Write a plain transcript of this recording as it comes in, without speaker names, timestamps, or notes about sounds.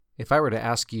If I were to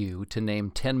ask you to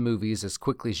name 10 movies as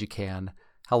quickly as you can,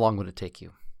 how long would it take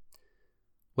you?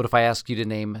 What if I asked you to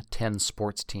name 10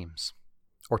 sports teams?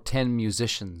 Or 10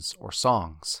 musicians or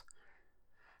songs?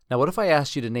 Now, what if I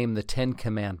asked you to name the 10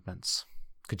 Commandments?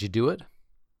 Could you do it?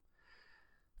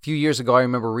 A few years ago, I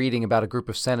remember reading about a group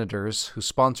of senators who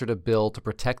sponsored a bill to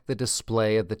protect the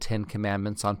display of the 10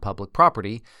 Commandments on public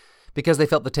property because they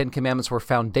felt the 10 Commandments were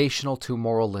foundational to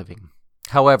moral living.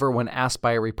 However, when asked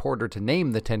by a reporter to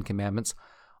name the 10 Commandments,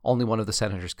 only one of the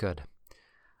senators could.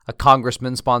 A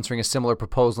congressman sponsoring a similar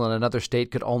proposal in another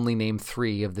state could only name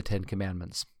 3 of the 10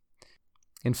 Commandments.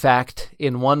 In fact,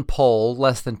 in one poll,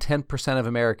 less than 10% of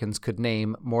Americans could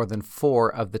name more than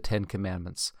 4 of the 10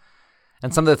 Commandments.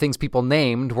 And some of the things people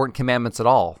named weren't commandments at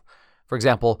all. For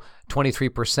example,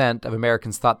 23% of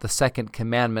Americans thought the second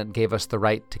commandment gave us the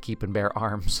right to keep and bear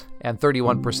arms, and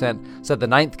 31% said the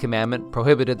 9th commandment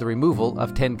prohibited the removal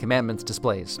of 10 Commandments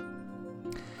displays.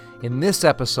 In this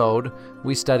episode,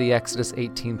 we study Exodus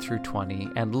 18 through 20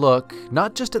 and look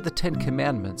not just at the 10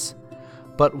 Commandments,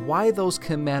 but why those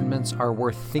commandments are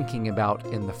worth thinking about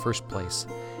in the first place,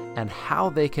 and how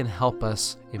they can help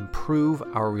us improve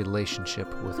our relationship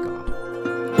with God.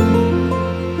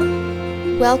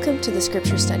 Welcome to the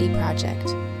Scripture Study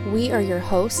Project. We are your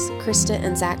hosts, Krista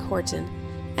and Zach Horton,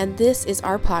 and this is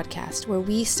our podcast where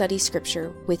we study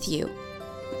Scripture with you.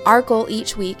 Our goal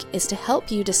each week is to help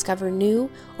you discover new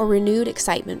or renewed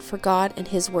excitement for God and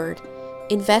His Word,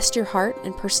 invest your heart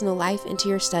and personal life into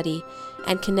your study,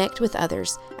 and connect with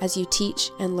others as you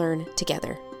teach and learn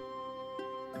together.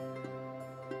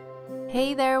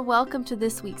 Hey there, welcome to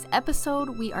this week's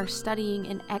episode. We are studying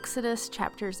in Exodus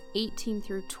chapters 18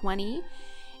 through 20,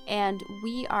 and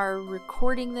we are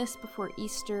recording this before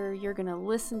Easter. You're going to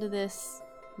listen to this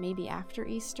maybe after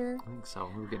Easter. I think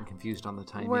so. We were getting confused on the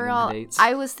timing and the dates.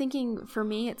 I was thinking, for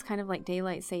me, it's kind of like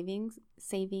daylight savings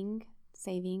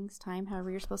time, however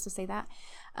you're supposed to say that,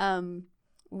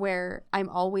 where I'm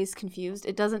always confused.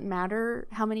 It doesn't matter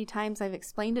how many times I've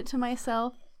explained it to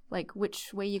myself, like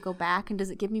which way you go back, and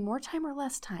does it give me more time or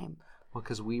less time? Well,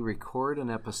 because we record an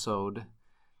episode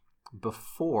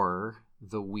before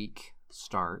the week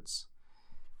starts.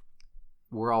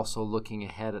 We're also looking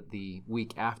ahead at the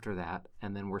week after that,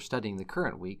 and then we're studying the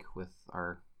current week with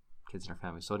our kids and our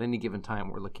family. So at any given time,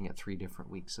 we're looking at 3 different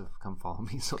weeks of Come Follow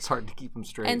Me, so it's hard to keep them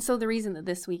straight. And so the reason that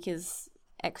this week is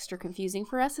extra confusing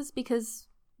for us is because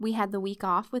we had the week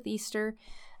off with Easter.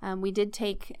 We did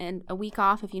take a week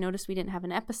off. If you notice, we didn't have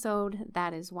an episode.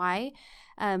 That is why.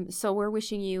 So we're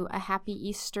wishing you a happy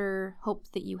Easter. Hope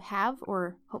that you have,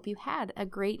 or hope you had, a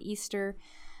great Easter.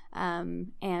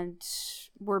 And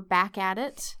we're back at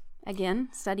it again,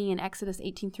 studying Exodus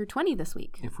 18 through 20 this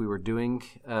week. If we were doing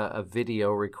a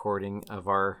video recording of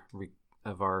our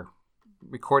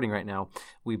recording right now,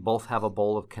 we both have a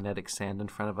bowl of kinetic sand in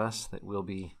front of us that we'll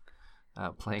be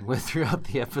playing with throughout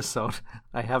the episode.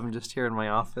 I have them just here in my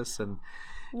office, and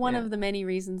one of the many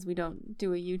reasons we don't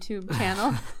do a YouTube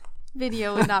channel.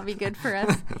 Video would not be good for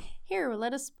us. Here,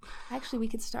 we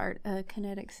could start a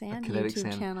Kinetic Sand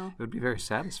YouTube channel. It would be very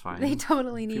satisfying. They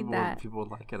totally need that. People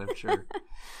would like it, I'm sure.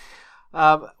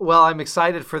 Well, I'm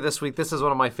excited for this week. This is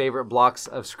one of my favorite blocks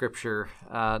of Scripture,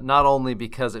 not only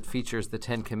because it features the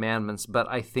 10 Commandments, but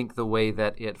I think the way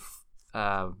that it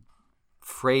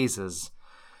phrases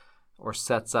or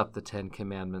sets up the 10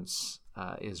 Commandments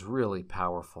is really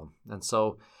powerful. And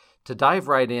so to dive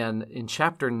right in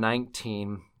chapter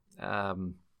 19,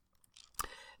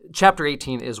 chapter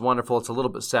 18 is wonderful. It's a little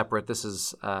bit separate. This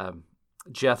is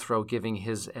Jethro giving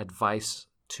his advice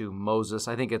to Moses.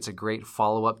 I think it's a great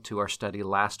follow-up to our study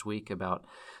last week about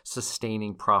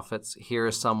sustaining prophets. Here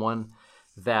is someone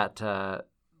that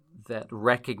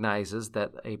recognizes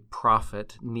that a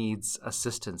prophet needs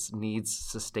assistance, needs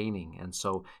sustaining. And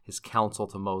so his counsel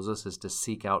to Moses is to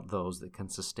seek out those that can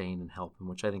sustain and help him,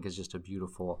 which I think is just a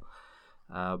beautiful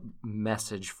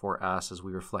message for us as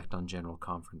we reflect on General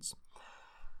Conference.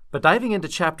 But diving into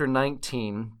chapter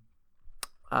 19,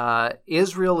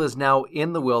 Israel is now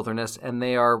in the wilderness, and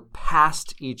they are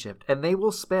past Egypt, and they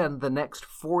will spend the next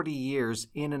 40 years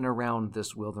in and around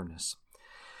this wilderness.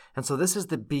 And so this is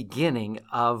the beginning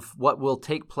of what will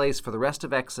take place for the rest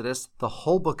of Exodus, the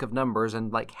whole book of Numbers,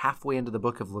 and like halfway into the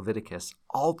book of Leviticus,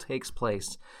 all takes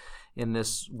place in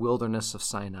this wilderness of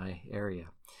Sinai area.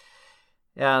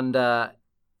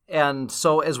 And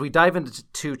so as we dive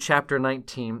into chapter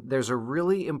 19, there's a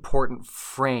really important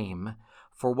frame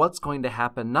for what's going to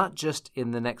happen, not just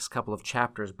in the next couple of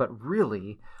chapters, but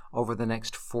really over the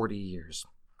next 40 years.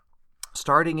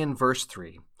 Starting in verse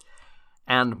 3,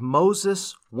 "And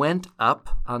Moses went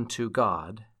up unto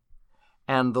God,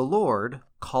 and the Lord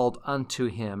called unto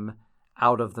him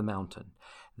out of the mountain.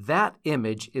 That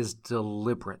image is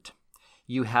deliberate.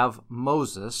 You have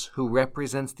Moses, who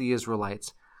represents the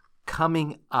Israelites,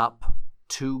 coming up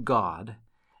to God,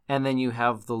 and then you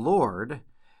have the Lord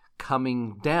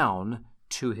coming down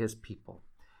to his people.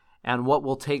 And what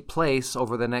will take place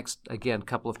over the next, again,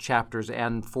 couple of chapters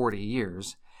and 40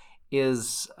 years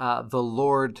is the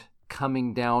Lord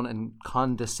coming down and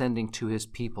condescending to his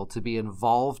people to be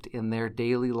involved in their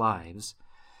daily lives,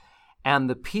 and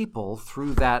the people,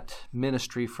 through that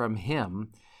ministry from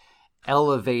him,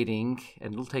 elevating,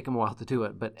 and it'll take them a while to do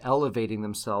it, but elevating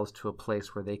themselves to a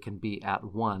place where they can be at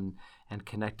one and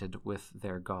connected with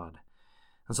their God.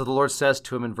 And so the Lord says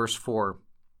to him in verse 4,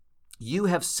 "You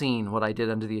have seen what I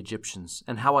did unto the Egyptians,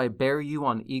 and how I bare you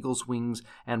on eagle's wings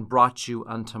and brought you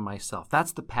unto myself."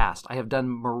 That's the past. I have done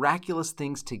miraculous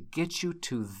things to get you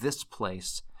to this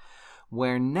place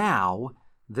where now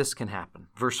this can happen.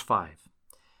 Verse 5,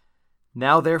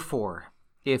 "Now therefore,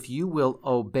 if you will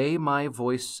obey my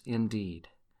voice indeed,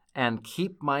 and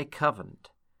keep my covenant,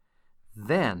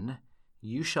 then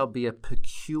you shall be a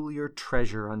peculiar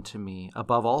treasure unto me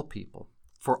above all people,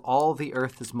 for all the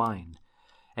earth is mine.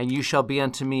 And you shall be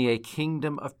unto me a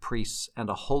kingdom of priests and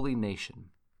a holy nation.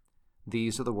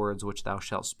 These are the words which thou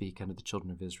shalt speak unto the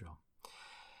children of Israel."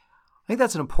 I think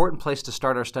that's an important place to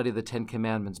start our study of the Ten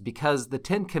Commandments, because the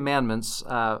Ten Commandments,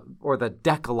 or the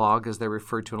Decalogue, as they're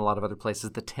referred to in a lot of other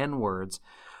places, the 10 words,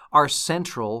 are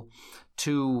central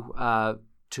to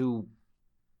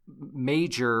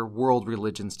major world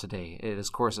religions today. It is,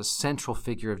 of course, a central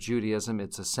figure of Judaism.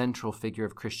 It's a central figure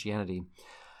of Christianity.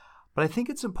 But I think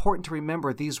it's important to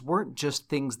remember these weren't just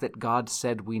things that God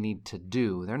said we need to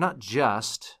do. They're not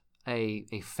just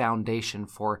a foundation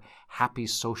for happy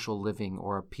social living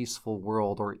or a peaceful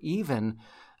world or even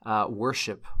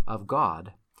worship of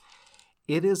God.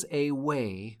 It is a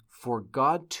way for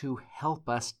God to help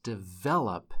us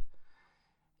develop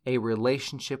a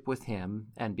relationship with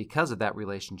him, and because of that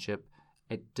relationship,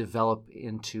 it develop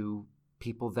into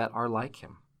people that are like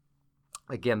him.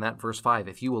 Again, that verse 5,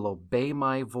 "If you will obey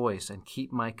my voice and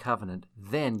keep my covenant,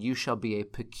 then you shall be a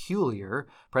peculiar,"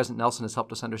 President Nelson has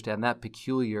helped us understand that.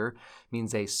 Peculiar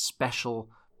means a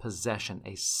special possession,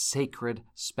 a sacred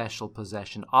special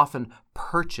possession, often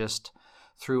purchased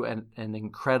through an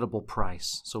incredible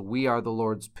price. So we are the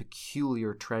Lord's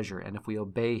peculiar treasure, and if we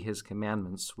obey his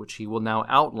commandments, which he will now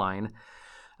outline,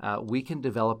 we can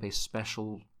develop a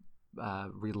special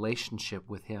relationship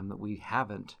with him that we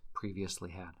haven't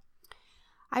previously had.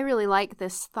 I really like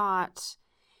this thought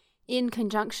in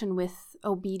conjunction with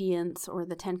obedience, or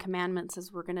the 10 Commandments,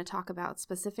 as we're going to talk about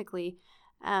specifically,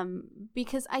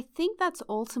 because I think that's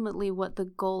ultimately what the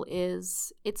goal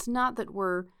is. It's not that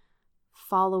we're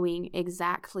following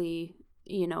exactly,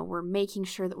 we're making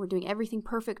sure that we're doing everything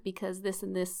perfect because this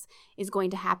and this is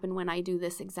going to happen when I do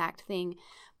this exact thing.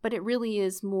 But it really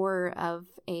is more of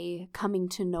a coming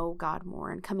to know God more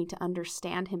and coming to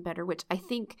understand him better, which I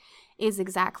think is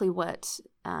exactly what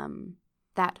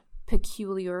that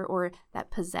peculiar or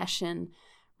that possession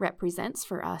represents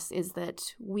for us, is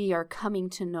that we are coming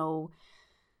to know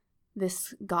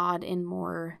this God in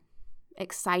more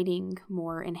exciting,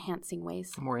 more enhancing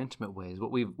ways. More intimate ways.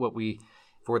 What we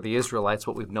for the Israelites,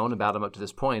 what we've known about him up to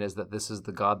this point is that this is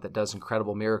the God that does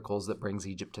incredible miracles that brings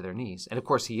Egypt to their knees. And of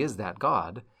course, he is that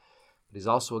God, but he's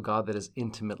also a God that is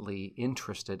intimately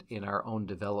interested in our own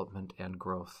development and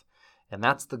growth. And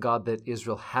that's the God that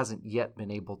Israel hasn't yet been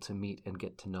able to meet and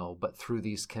get to know. But through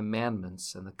these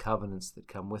commandments and the covenants that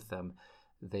come with them,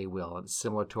 they will. And it's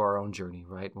similar to our own journey,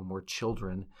 right? When we're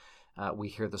children, we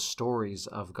hear the stories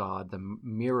of God, the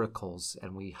miracles,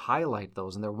 and we highlight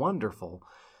those, and they're wonderful.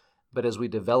 But as we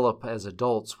develop as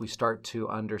adults, we start to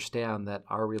understand that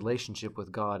our relationship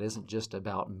with God isn't just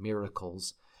about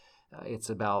miracles. It's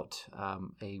about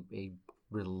a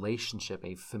relationship,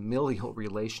 a familial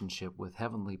relationship with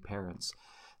heavenly parents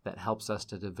that helps us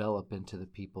to develop into the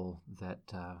people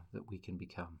that we can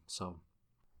become. So,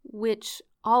 which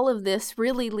all of this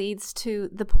really leads to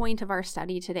the point of our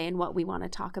study today, and what we want to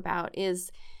talk about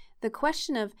is the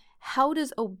question of how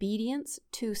does obedience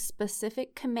to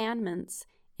specific commandments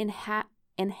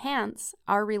enhance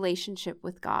our relationship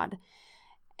with God?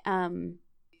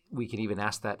 We can even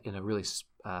ask that in a really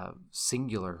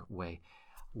singular way.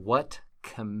 What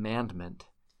commandment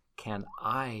can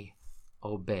I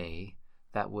obey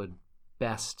that would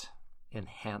best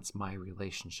enhance my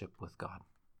relationship with God?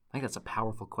 I think that's a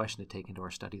powerful question to take into our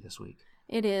study this week.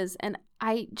 It is. And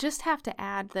I just have to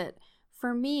add that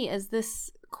for me, as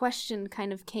this question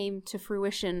kind of came to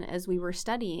fruition as we were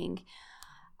studying,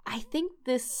 I think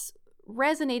this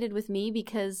resonated with me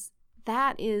because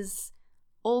that is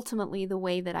ultimately the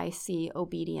way that I see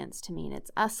obedience to mean.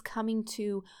 It's us coming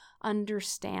to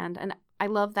understand, and I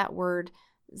love that word.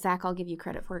 Zach, I'll give you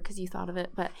credit for it because you thought of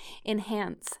it, but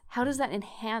enhance. How does that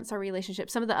enhance our relationship?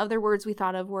 Some of the other words we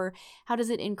thought of were, how does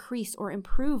it increase or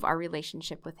improve our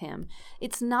relationship with him?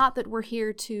 It's not that we're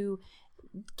here to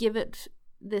give it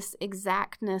this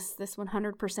exactness, this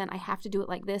 100%, I have to do it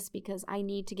like this because I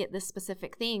need to get this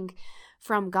specific thing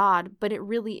from God, but it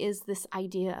really is this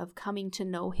idea of coming to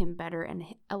know him better and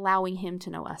allowing him to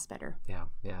know us better. Yeah.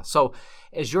 So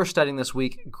as you're studying this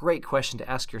week, great question to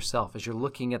ask yourself as you're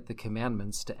looking at the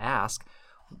commandments, to ask,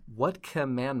 what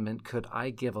commandment could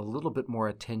I give a little bit more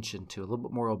attention to, a little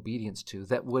bit more obedience to,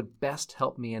 that would best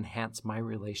help me enhance my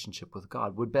relationship with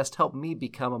God, would best help me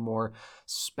become a more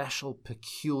special,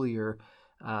 peculiar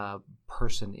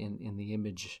person in the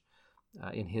image,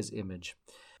 in his image.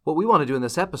 What we want to do in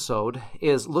this episode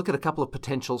is look at a couple of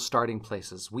potential starting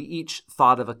places. We each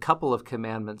thought of a couple of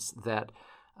commandments that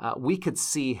we could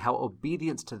see how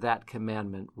obedience to that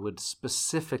commandment would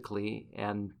specifically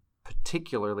and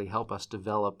particularly help us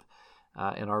develop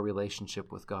in our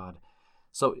relationship with God.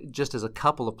 So just as a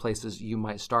couple of places you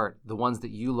might start, the ones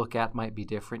that you look at might be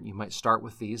different. You might start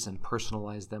with these and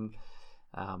personalize them.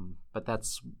 But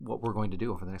that's what we're going to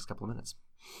do over the next couple of minutes.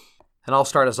 And I'll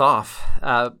start us off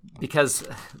because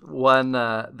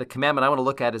the commandment I want to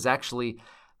look at is actually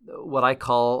what I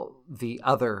call the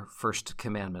other first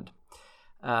commandment.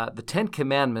 The 10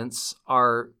 Commandments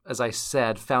are, as I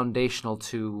said, foundational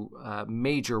to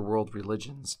major world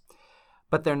religions,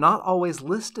 but they're not always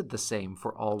listed the same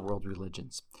for all world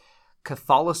religions.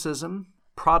 Catholicism,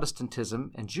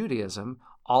 Protestantism, and Judaism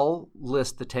all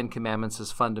list the 10 Commandments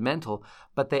as fundamental,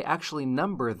 but they actually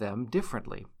number them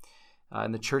differently.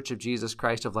 In the Church of Jesus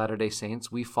Christ of Latter-day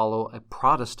Saints, we follow a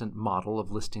Protestant model of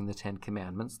listing the 10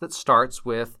 Commandments that starts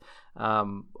with,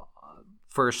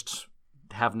 first,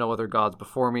 have no other gods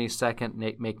before me. Second,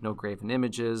 make no graven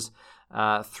images.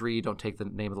 3, don't take the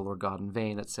name of the Lord God in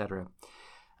vain, etc.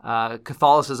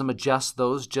 Catholicism adjusts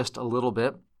those just a little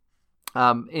bit.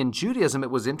 In Judaism,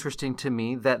 it was interesting to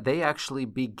me that they actually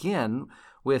begin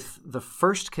with the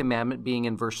first commandment being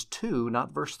in verse 2,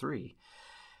 not verse 3.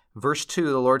 Verse 2,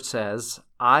 the Lord says,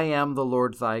 I am the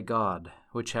Lord thy God,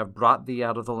 which have brought thee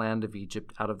out of the land of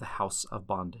Egypt, out of the house of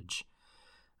bondage.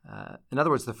 In other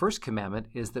words, the first commandment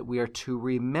is that we are to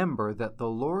remember that the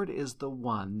Lord is the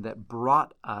one that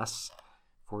brought us,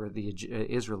 for the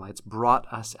Israelites,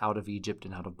 brought us out of Egypt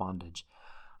and out of bondage.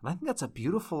 And I think that's a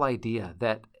beautiful idea,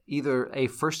 that either a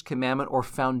first commandment or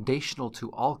foundational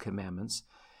to all commandments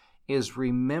is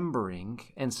remembering,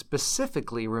 and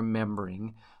specifically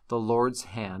remembering, the Lord's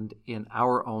hand in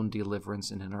our own deliverance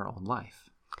and in our own life.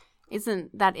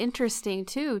 Isn't that interesting,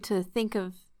 too, to think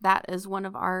of that as one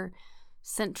of our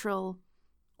central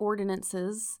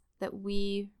ordinances that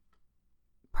we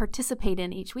participate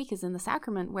in each week is in the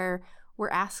sacrament, where we're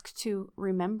asked to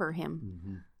remember him.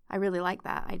 Mm-hmm. I really like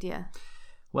that idea.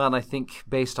 Well, and I think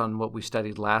based on what we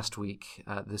studied last week,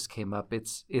 this came up.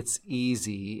 It's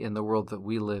easy in the world that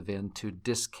we live in to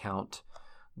discount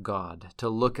God, to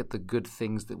look at the good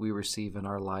things that we receive in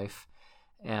our life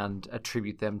and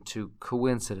attribute them to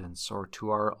coincidence or to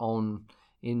our own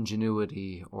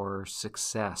ingenuity or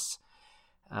success.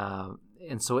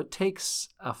 And so it takes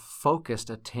a focused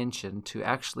attention to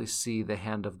actually see the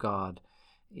hand of God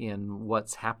in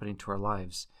what's happening to our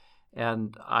lives.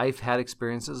 And I've had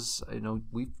experiences,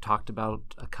 we've talked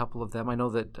about a couple of them. I know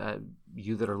that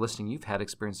you that are listening, you've had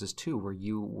experiences too,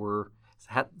 where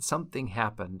had something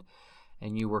happened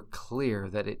and you were clear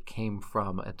that it came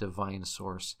from a divine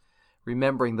source.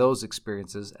 Remembering those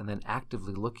experiences and then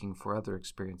actively looking for other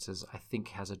experiences, I think,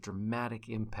 has a dramatic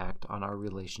impact on our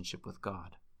relationship with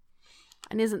God.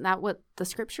 And isn't that what the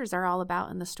scriptures are all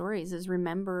about in the stories, is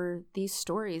remember these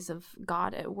stories of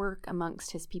God at work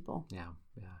amongst his people? Yeah.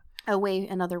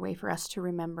 Another way for us to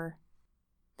remember.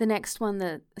 The next one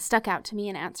that stuck out to me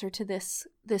in answer to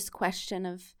this question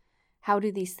of how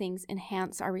do these things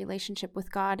enhance our relationship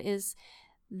with God is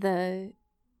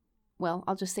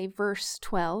I'll just say verse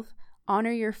 12,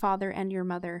 honor your father and your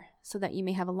mother so that you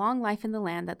may have a long life in the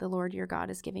land that the Lord your God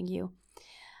is giving you.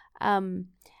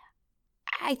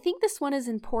 I think this one is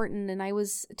important, and I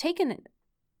was taken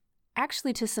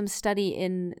actually to some study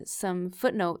in some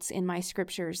footnotes in my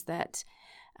scriptures that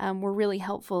were really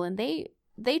helpful, and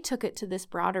they took it to this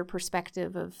broader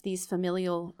perspective of these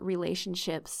familial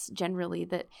relationships generally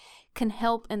that can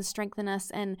help and strengthen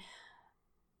us and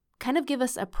kind of give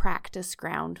us a practice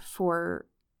ground for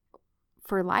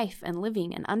life and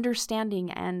living and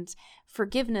understanding and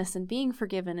forgiveness and being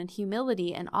forgiven and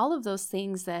humility and all of those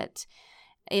things that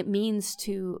it means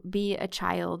to be a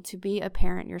child, to be a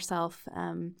parent yourself,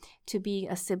 to be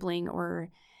a sibling, or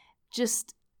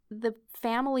just the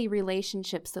family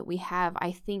relationships that we have,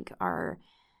 I think are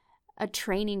a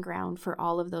training ground for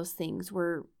all of those things.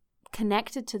 We're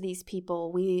connected to these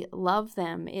people. We love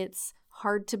them. It's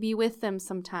hard to be with them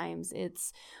sometimes.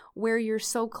 It's where you're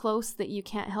so close that you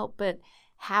can't help but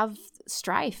have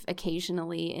strife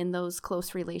occasionally in those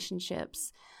close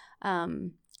relationships.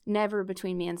 Never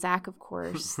between me and Zach, of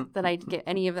course, that I get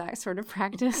any of that sort of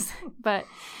practice. But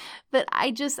I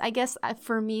guess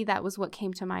for me, that was what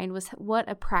came to mind, was what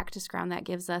a practice ground that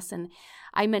gives us. And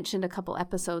I mentioned a couple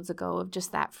episodes ago of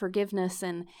just that forgiveness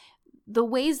and the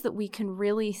ways that we can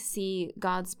really see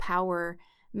God's power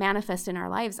manifest in our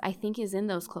lives, I think, is in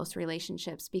those close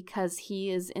relationships, because he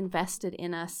is invested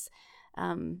in us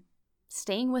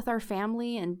staying with our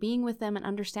family and being with them and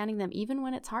understanding them, even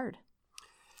when it's hard.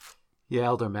 Yeah,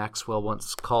 Elder Maxwell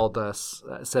once called us,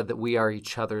 said that we are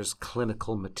each other's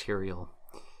clinical material,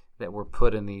 that we're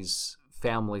put in these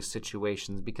family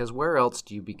situations, because where else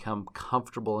do you become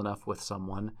comfortable enough with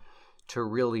someone to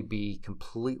really be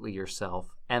completely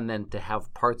yourself, and then to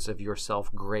have parts of yourself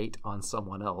grate on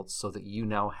someone else, so that you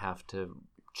now have to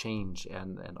change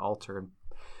and alter and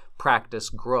practice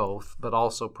growth, but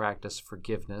also practice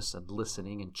forgiveness and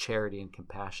listening and charity and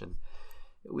compassion.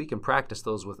 We can practice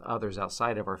those with others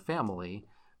outside of our family,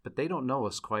 but they don't know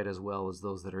us quite as well as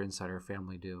those that are inside our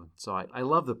family do. So I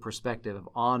love the perspective of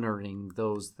honoring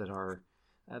those that are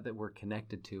that we're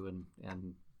connected to,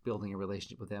 and building a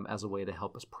relationship with them as a way to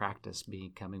help us practice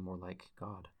becoming more like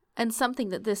God. And something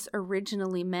that this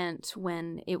originally meant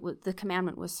when the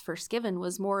commandment was first given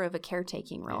was more of a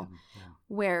caretaking role,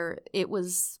 where it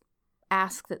was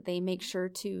asked that they make sure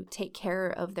to take care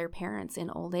of their parents in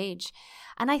old age.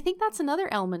 And I think that's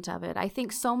another element of it. I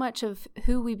think so much of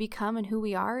who we become and who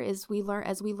we are is we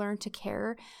learn to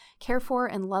care for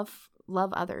and love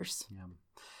others. Yeah.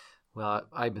 Well,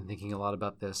 I've been thinking a lot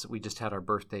about this. We just had our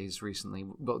birthdays recently.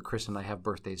 Both Chris and I have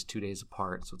birthdays 2 days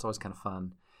apart, so it's always kind of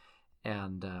fun.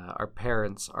 And our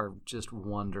parents are just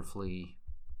wonderfully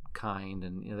kind,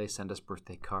 and they send us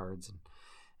birthday cards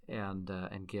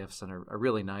and gifts, and are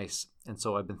really nice. And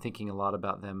so I've been thinking a lot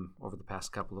about them over the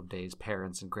past couple of days,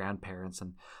 parents and grandparents,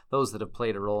 and those that have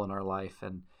played a role in our life.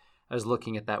 And I was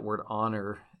looking at that word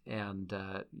honor, and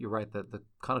you're right that the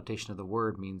connotation of the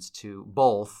word means to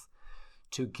both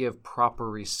to give proper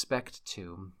respect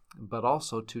to, but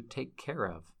also to take care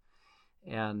of.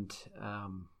 And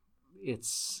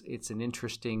it's an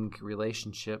interesting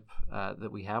relationship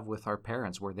that we have with our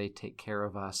parents, where they take care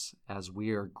of us as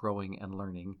we are growing and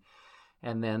learning.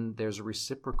 And then there's a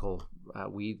reciprocal.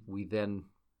 We then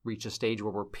reach a stage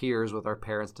where we're peers with our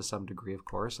parents to some degree, of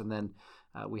course, and then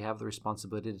we have the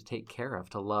responsibility to take care of,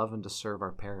 to love, and to serve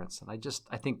our parents. And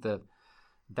I think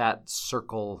that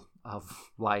circle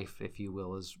of life, if you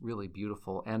will, is really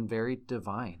beautiful and very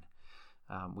divine.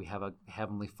 We have a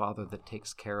Heavenly Father that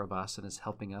takes care of us and is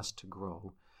helping us to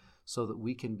grow so that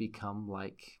we can become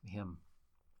like Him.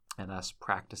 And us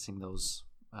practicing those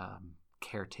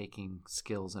caretaking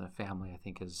skills in a family, I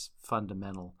think, is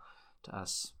fundamental to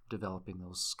us developing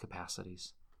those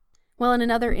capacities. Well, and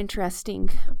another interesting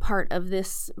part of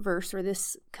this verse or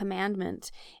this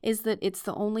commandment is that it's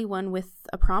the only one with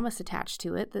a promise attached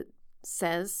to it that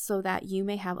says, so that you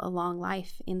may have a long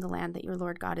life in the land that your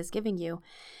Lord God is giving you.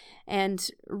 And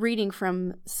reading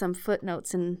from some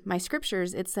footnotes in my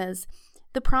scriptures, it says,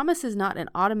 the promise is not an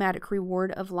automatic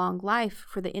reward of long life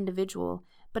for the individual,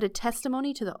 but a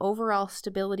testimony to the overall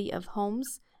stability of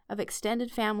homes, of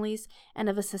extended families, and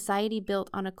of a society built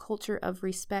on a culture of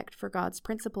respect for God's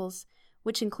principles,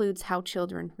 which includes how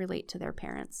children relate to their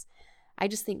parents. I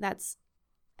just think that's,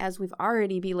 as we've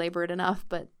already belabored enough,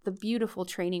 but the beautiful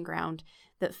training ground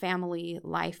that family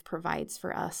life provides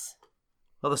for us.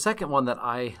 Well, the second one that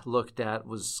I looked at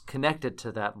was connected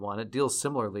to that one. It deals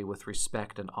similarly with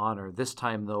respect and honor, this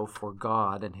time, though, for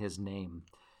God and His name.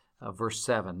 Verse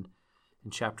 7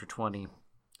 in chapter 20,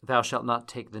 thou shalt not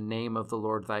take the name of the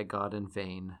Lord thy God in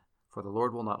vain, for the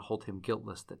Lord will not hold him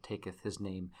guiltless that taketh his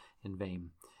name in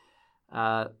vain.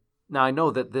 Now, I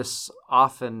know that this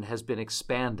often has been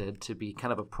expanded to be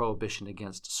kind of a prohibition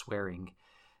against swearing,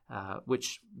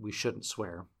 which we shouldn't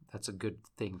swear. That's a good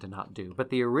thing to not do. But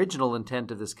the original intent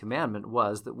of this commandment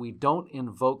was that we don't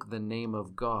invoke the name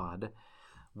of God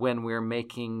when we're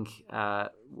making,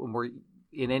 when we're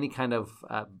in any kind of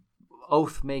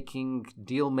oath-making,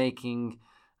 deal-making,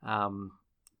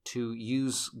 to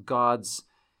use God's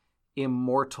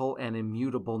immortal and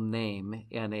immutable name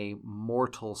in a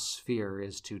mortal sphere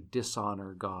is to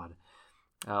dishonor God.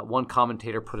 One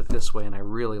commentator put it this way, and I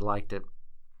really liked it.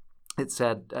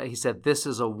 he said, "This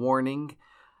is a warning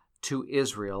to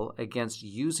Israel against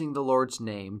using the Lord's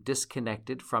name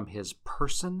disconnected from his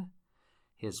person,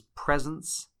 his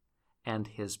presence, and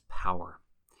his power."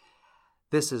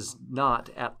 This is not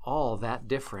at all that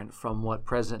different from what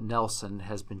President Nelson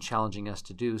has been challenging us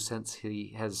to do since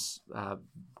he has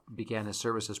began his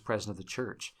service as president of the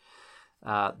church.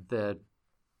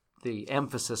 The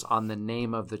emphasis on the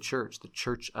name of the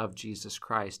Church of Jesus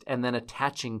Christ, and then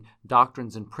attaching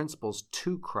doctrines and principles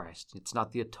to Christ. It's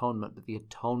not the atonement, but the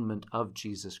atonement of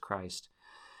Jesus Christ,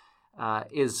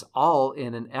 is all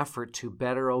in an effort to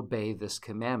better obey this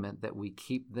commandment that we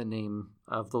keep the name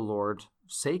of the Lord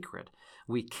sacred.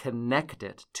 We connect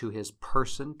it to his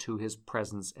person, to his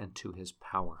presence, and to his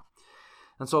power.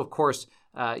 And so, of course,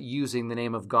 using the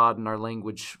name of God in our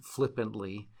language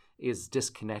flippantly is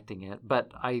disconnecting it.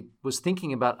 But I was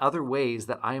thinking about other ways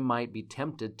that I might be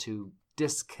tempted to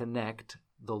disconnect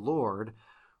the Lord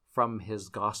from his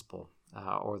gospel,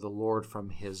 or the Lord from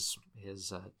his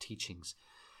teachings.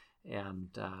 And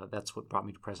that's what brought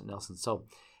me to President Nelson. So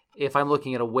if I'm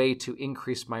looking at a way to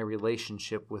increase my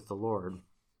relationship with the Lord,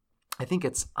 I think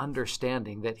it's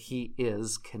understanding that he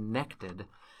is connected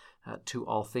to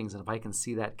all things. And if I can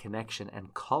see that connection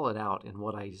and call it out in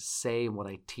what I say and what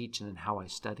I teach and in how I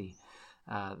study,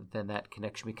 then that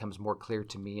connection becomes more clear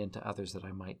to me and to others that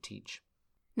I might teach.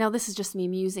 Now, this is just me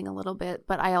musing a little bit,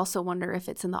 but I also wonder if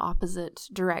it's in the opposite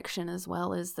direction as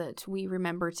well, is that we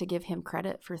remember to give him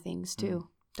credit for things too.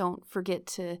 Don't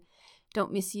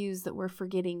misuse that we're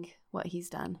forgetting what he's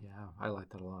done. Yeah, I like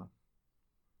that a lot.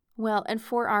 Well, and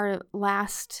for our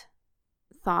last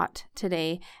thought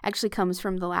today, actually comes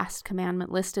from the last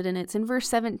commandment listed, and it's in verse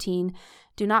 17.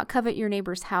 Do not covet your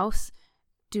neighbor's house.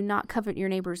 Do not covet your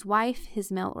neighbor's wife,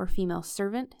 his male or female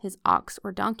servant, his ox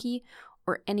or donkey,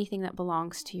 or anything that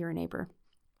belongs to your neighbor.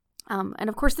 And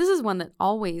of course, this is one that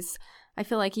always, I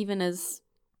feel like even as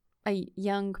a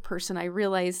young person, I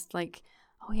realized like,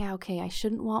 oh yeah, okay, I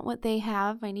shouldn't want what they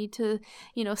have. I need to,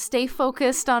 stay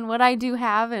focused on what I do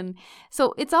have. And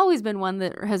so it's always been one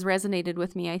that has resonated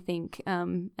with me, I think,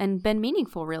 and been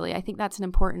meaningful, really. I think that's an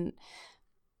important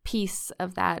piece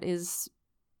of that, is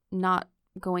not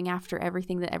going after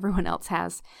everything that everyone else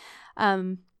has.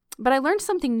 But I learned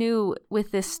something new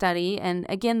with this study. And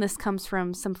again, this comes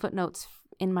from some footnotes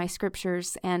in my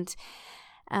scriptures. And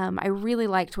I really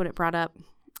liked what it brought up.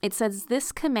 It says,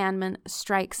 this commandment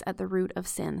strikes at the root of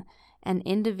sin, an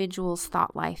individual's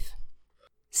thought life.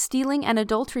 Stealing and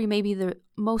adultery may be the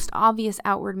most obvious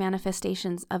outward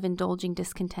manifestations of indulging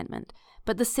discontentment,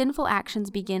 but the sinful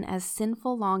actions begin as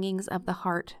sinful longings of the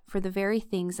heart for the very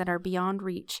things that are beyond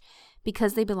reach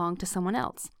because they belong to someone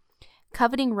else.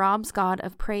 Coveting robs God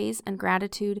of praise and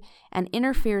gratitude and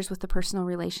interferes with the personal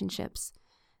relationships.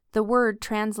 The word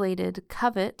translated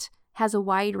covet has a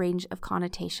wide range of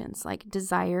connotations, like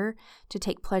desire, to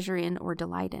take pleasure in or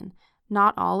delight in,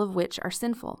 not all of which are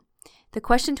sinful. The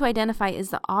question to identify is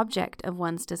the object of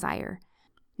one's desire.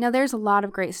 Now, there's a lot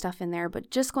of great stuff in there,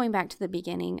 but just going back to the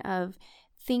beginning of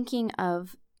thinking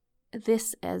of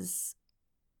this as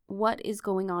what is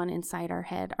going on inside our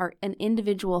head, an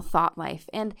individual thought life.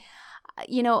 And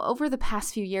over the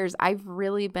past few years, I've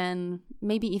really been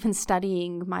maybe even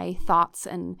studying my thoughts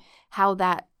and how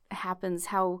that happens,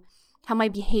 how my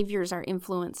behaviors are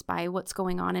influenced by what's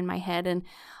going on in my head. And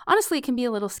honestly, it can be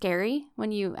a little scary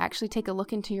when you actually take a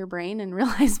look into your brain and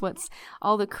realize what's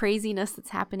all the craziness that's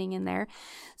happening in there.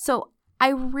 So I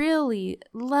really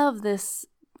love this,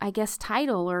 I guess,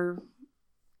 title or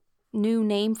new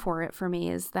name for it for me,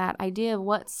 is that idea of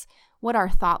what our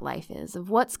thought life is, of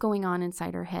what's going on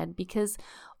inside our head, because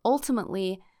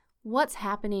ultimately what's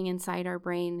happening inside our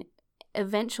brain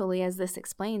eventually, as this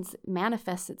explains,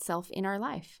 manifests itself in our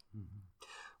life. Mm-hmm.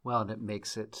 Well, and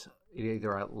it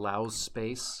either allows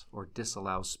space or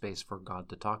disallows space for God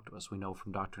to talk to us. We know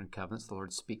from Doctrine and Covenants, the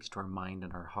Lord speaks to our mind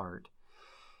and our heart.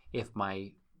 If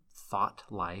my thought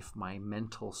life, my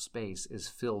mental space is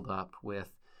filled up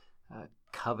with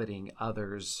coveting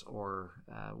others or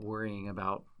worrying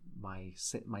about my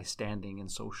standing in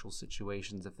social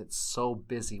situations, if it's so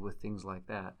busy with things like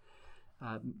that,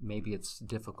 maybe it's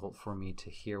difficult for me to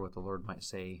hear what the Lord might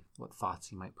say, what thoughts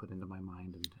he might put into my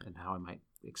mind, and how I might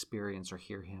experience or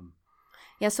hear him.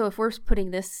 Yeah, so if we're putting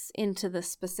this into the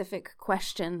specific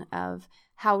question of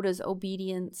how does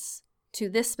obedience to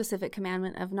this specific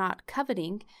commandment of not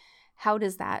coveting, how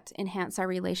does that enhance our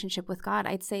relationship with God?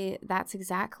 I'd say that's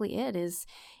exactly it, is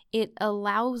it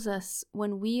allows us,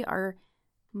 when we are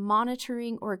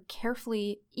monitoring or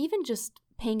carefully even just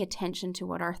paying attention to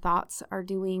what our thoughts are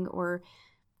doing or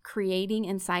creating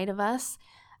inside of us,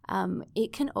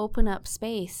 it can open up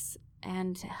space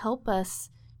and help us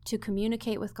to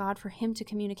communicate with God, for him to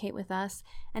communicate with us,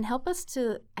 and help us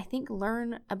to, I think,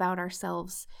 learn about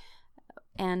ourselves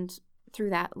and through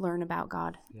that learn about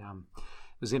God. Yeah.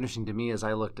 It was interesting to me as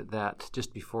I looked at that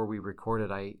just before we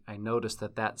recorded, I noticed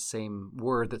that same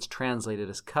word that's translated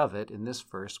as covet in this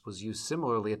verse was used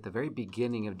similarly at the very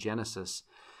beginning of Genesis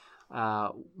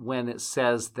when it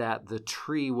says that the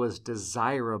tree was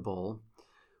desirable,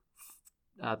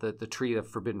 the tree of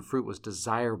forbidden fruit was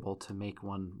desirable to make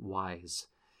one wise.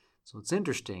 So it's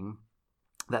interesting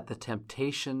that the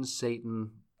temptation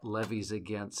Satan levies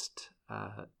against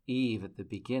Eve at the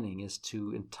beginning is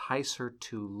to entice her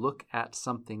to look at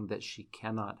something that she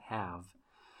cannot have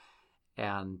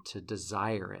and to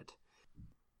desire it.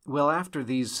 Well, after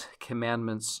these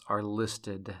commandments are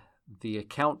listed, the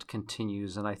account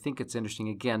continues, and I think it's interesting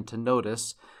again to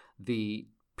notice the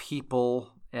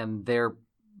people and their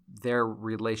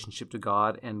relationship to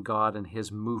God and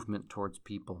his movement towards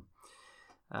people.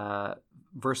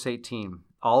 Verse 18,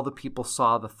 all the people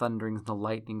saw the thunderings and the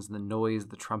lightnings and the noise,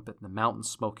 the trumpet and the mountain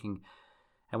smoking.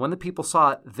 And when the people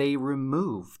saw it, they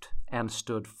removed and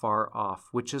stood far off,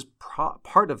 which is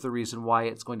part of the reason why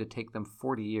it's going to take them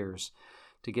 40 years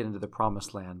to get into the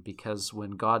promised land, because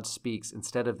when God speaks,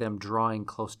 instead of them drawing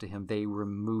close to him, they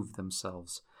remove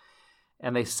themselves.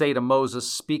 And they say to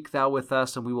Moses, speak thou with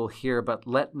us, and we will hear, but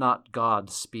let not God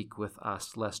speak with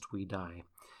us, lest we die.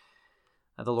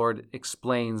 The Lord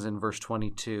explains in verse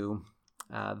 22,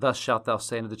 thus shalt thou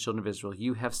say unto the children of Israel,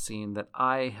 you have seen that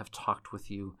I have talked with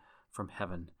you from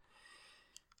heaven.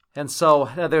 And so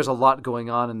there's a lot going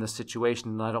on in this situation,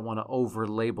 and I don't want to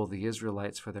over-label the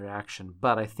Israelites for their action,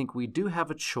 but I think we do have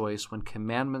a choice when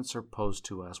commandments are posed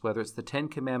to us, whether it's the 10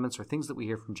 Commandments or things that we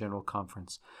hear from General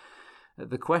Conference.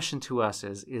 The question to us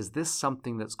is this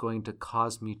something that's going to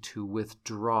cause me to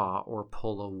withdraw or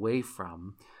pull away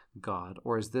from God,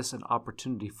 or is this an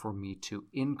opportunity for me to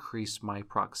increase my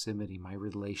proximity, my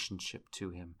relationship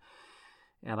to him?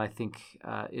 And I think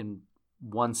in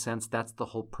one sense, that's the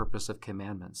whole purpose of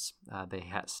commandments. They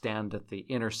stand at the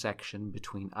intersection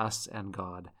between us and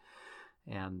God.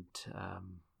 And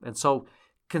so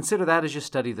consider that as you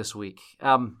study this week.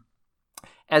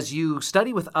 As you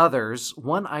study with others,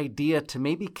 one idea to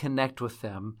maybe connect with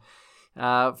them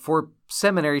for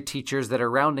seminary teachers that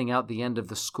are rounding out the end of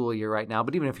the school year right now,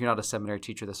 but even if you're not a seminary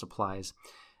teacher, this applies.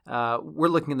 We're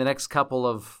looking at the next couple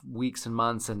of weeks and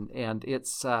months, and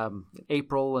it's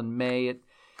April and May.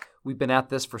 We've been at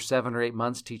this for 7 or 8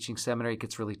 months teaching seminary. It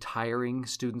gets really tiring.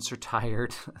 Students are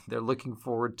tired. They're looking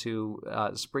forward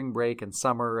to spring break and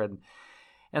summer,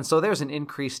 and so there's an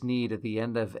increased need at the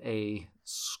end of a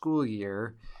school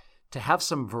year to have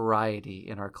some variety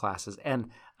in our classes. And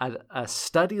a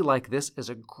study like this is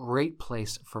a great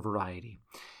place for variety.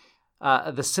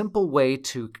 The simple way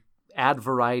to add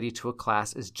variety to a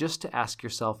class is just to ask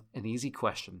yourself an easy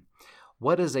question.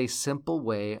 What is a simple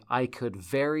way I could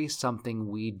vary something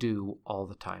we do all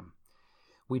the time?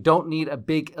 We don't need a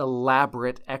big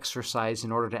elaborate exercise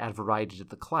in order to add variety to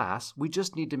the class. We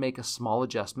just need to make a small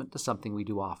adjustment to something we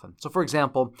do often. So for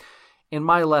example, in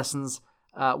my lessons,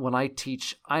 when I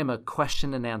teach, I'm a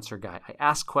question and answer guy. I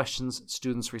ask questions,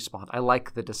 students respond. I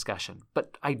like the discussion,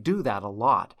 but I do that a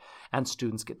lot, and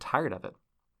students get tired of it.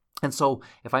 And so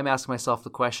if I'm asking myself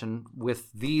the question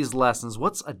with these lessons,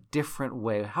 what's a different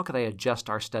way? How could I adjust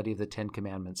our study of the 10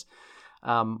 Commandments?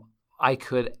 I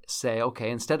could say,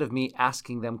 okay, instead of me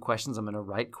asking them questions, I'm going to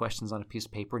write questions on a piece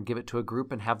of paper and give it to a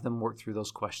group and have them work through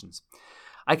those questions.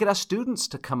 I could ask students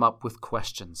to come up with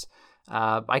questions.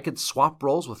 I could swap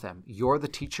roles with them. You're the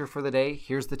teacher for the day.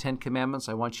 Here's the 10 Commandments.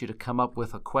 I want you to come up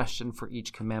with a question for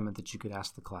each commandment that you could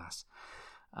ask the class.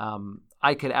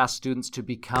 I could ask students to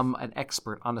become an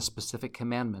expert on a specific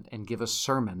commandment and give a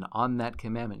sermon on that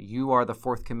commandment. You are the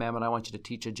 4th commandment. I want you to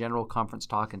teach a general conference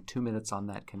talk in 2 minutes on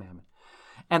that commandment.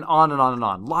 And on and on and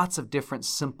on. Lots of different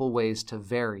simple ways to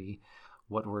vary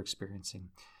what we're experiencing.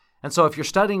 And so if you're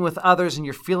studying with others and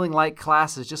you're feeling like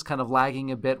class is just kind of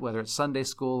lagging a bit, whether it's Sunday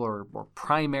school or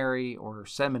primary or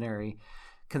seminary,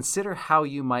 consider how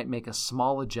you might make a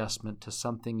small adjustment to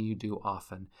something you do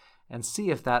often and see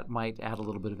if that might add a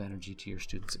little bit of energy to your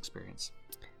students' experience.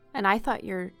 And I thought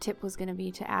your tip was going to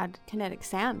be to add kinetic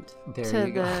sand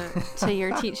to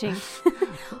your teaching.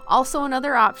 Also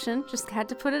another option, just had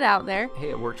to put it out there.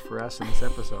 Hey, it worked for us in this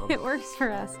episode. It works for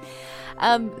us.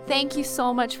 Thank you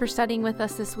so much for studying with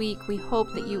us this week. We hope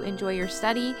that you enjoy your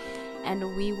study, and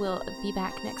we will be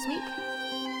back next week.